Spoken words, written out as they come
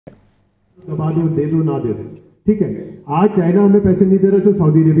दबा दो, दे दो ना दे दो, ठीक है। आज चाइना हमें पैसे नहीं दे रहा तो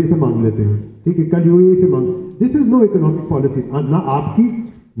सऊदी अरेबिया से मांग लेते हैं, ठीक है, कल यूएई से मांग। This is no economic policy, ना आपकी,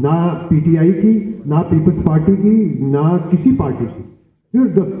 ना पीटीआई की, ना पीपल्स पार्टी की, ना किसी पार्टी की।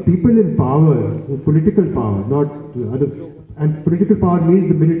 The people in power, political power, not other, and political power means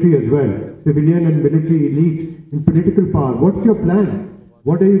the military as well, civilian and military elite in political power. What's your plan?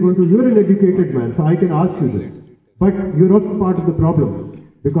 What are you going to do? You're an educated man, so I can ask you this. But you're also part of the problem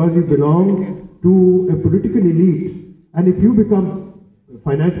because you belong to a political elite. And if you become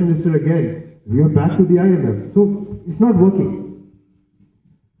finance minister again, we are back to the IMF. So it's not working.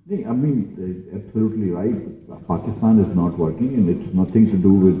 I mean, absolutely right. Pakistan is not working, and it's nothing to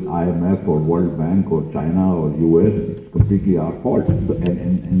do with IMF or World Bank or China or US. It's completely our fault.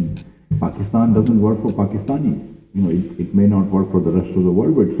 And Pakistan doesn't work for Pakistanis. You know, it may not work for the rest of the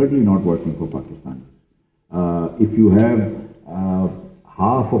world, but it's certainly not working for Pakistan. If you have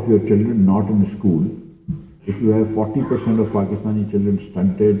half of your children not in school, if you have 40% of Pakistani children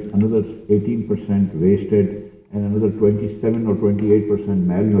stunted, another 18% wasted, and another 27 or 28%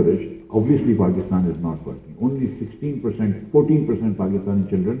 malnourished, obviously Pakistan is not working. Only 16%, 14% Pakistani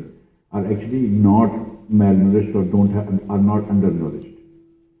children are actually not malnourished or are not undernourished.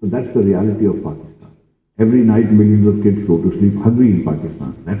 So that's the reality of Pakistan. Every night millions of kids go to sleep hungry in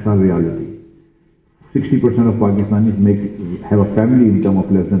Pakistan. That's our reality. 60% of Pakistanis have a family income of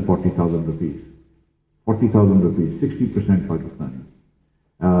less than 40,000 rupees. 40,000 rupees, 60% Pakistanis.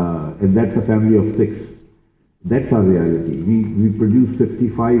 And that's a family of 6. That's our reality. We produce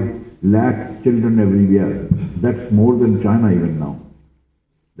 55 lakh children every year. That's more than China even now.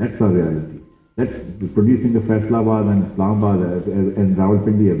 That's our reality. That's producing a Faisalabad and Islamabad and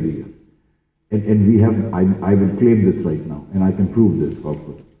Rawalpindi every year. And we have, I will claim this right now, and I can prove this, of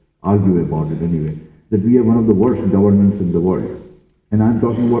course, argue about it anyway, that we have one of the worst governments in the world. And I'm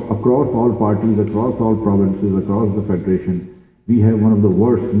talking about across all parties, across all provinces, across the Federation, we have one of the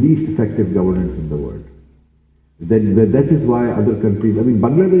worst, least effective governance in the world. That is why other countries, I mean,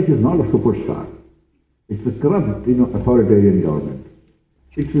 Bangladesh is not a superstar. It's a corrupt, authoritarian government.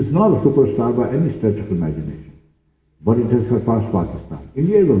 It is not a superstar by any stretch of imagination. But it has surpassed Pakistan.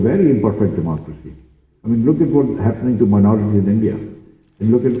 India is a very imperfect democracy. I mean, look at what's happening to minorities in India.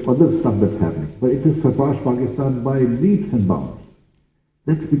 And look at other stuff that's happening. But it has surpassed Pakistan by leaps and bounds.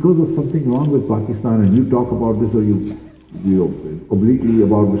 That's because of something wrong with Pakistan. And you talk about this, or you obliquely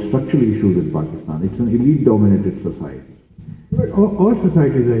about the structural issues in Pakistan. It's an elite-dominated society. But all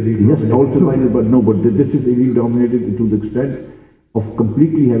societies are elite-dominated. Yes, all societies, but this is elite-dominated to the extent of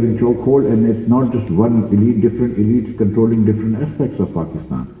completely having chokehold, and it's not just one elite, different elites controlling different aspects of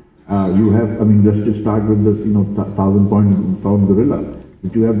Pakistan. You have, I mean, let's just start with this, 1,000-pound gorilla,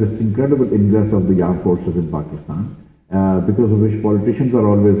 that you have this incredible ingress of the armed forces in Pakistan. Because of which politicians are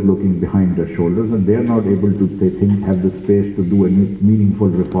always looking behind their shoulders, and they are not able to, have the space to do any meaningful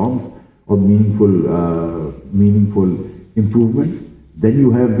reforms or meaningful improvements. Then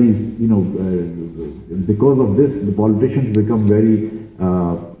you have these, because of this, the politicians become very,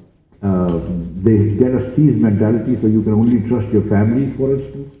 they get a siege mentality, so you can only trust your family, for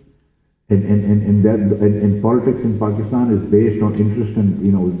instance. And politics in Pakistan is based on interest and,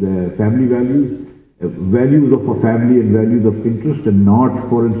 the family values. Values of a family and values of interest, and not,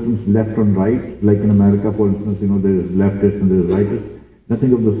 for instance, left and right, like in America, for instance, there is leftists and there is rightists,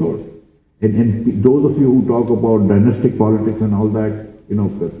 nothing of the sort. And those of you who talk about dynastic politics and all that,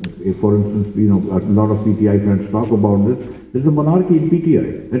 for instance, a lot of PTI friends talk about this. There's a monarchy in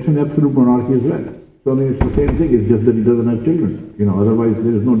PTI. That's an absolute monarchy as well. So I mean, it's the same thing. It's just that he doesn't have children. Otherwise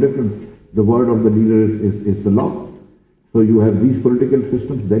there is no difference. The word of the leader is the law. So you have these political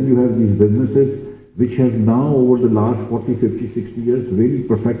systems, then you have these businesses, which has now over the last 40, 50, 60 years really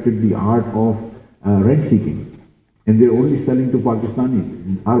perfected the art of rent seeking. And they're only selling to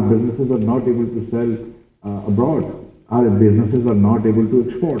Pakistanis. Our businesses are not able to sell abroad. Our businesses are not able to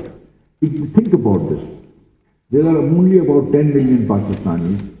export. Think about this. There are only about 10 million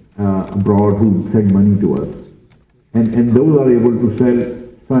Pakistanis abroad who send money to us. And those are able to send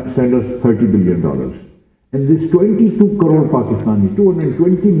us $30 billion. And this 22 crore Pakistanis,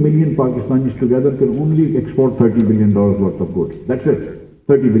 220 million Pakistanis together can only export $30 billion worth of goods. That's it.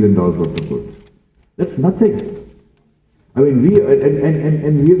 $30 billion worth of goods. That's nothing. I mean, we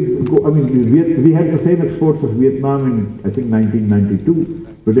had the same exports as Vietnam in, I think,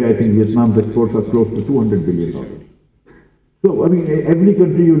 1992. Today, I think Vietnam's exports are close to $200 billion. So, I mean, every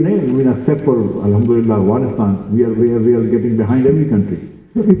country you name, except for, Alhamdulillah, Afghanistan, we are getting behind every country.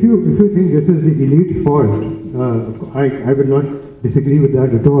 So if you think this is the elite's fault, I will not disagree with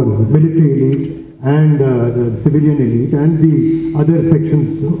that at all. The military elite and the civilian elite and the other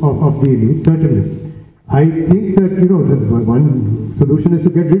sections of the elite, certainly. I think that, the one solution is to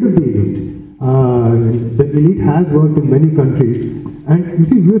get rid of the elite. The elite has worked in many countries, and you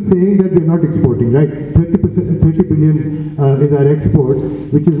see, you're saying that they're not exporting, right? 30 billion is our exports,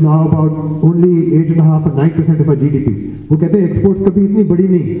 which is now about only 8.5 or 9% of our GDP. वो कहते हैं exports कभी इतनी बड़ी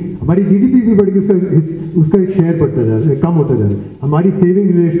नहीं, हमारी GDP भी बढ़ेगी, उसका एक शेयर बढ़ता जा रहा है, कम होता जा रहा है, हमारी सेविंग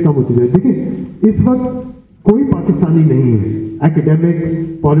रेट कम होती जा रही है। देखिए, इस वक्त कोई पाकिस्तानी नहीं है, academics,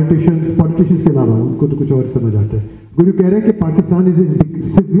 politicians के अलावा उनको तो कुछ और समझ आता है। गुरु कह रहे हैं कि Pakistan is in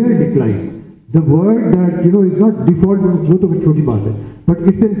severe decline. The word that is not default, वो तो छोटी बात है, but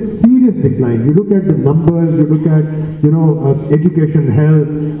it's in serious decline. You look at the numbers, you look at education, health,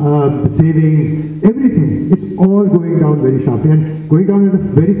 savings, everything. It's all going down very sharply and going down at a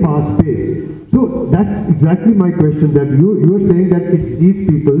very fast pace. So that's exactly my question. That you are saying that it's these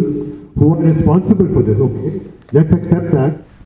people who are responsible for this. Okay, let's accept that.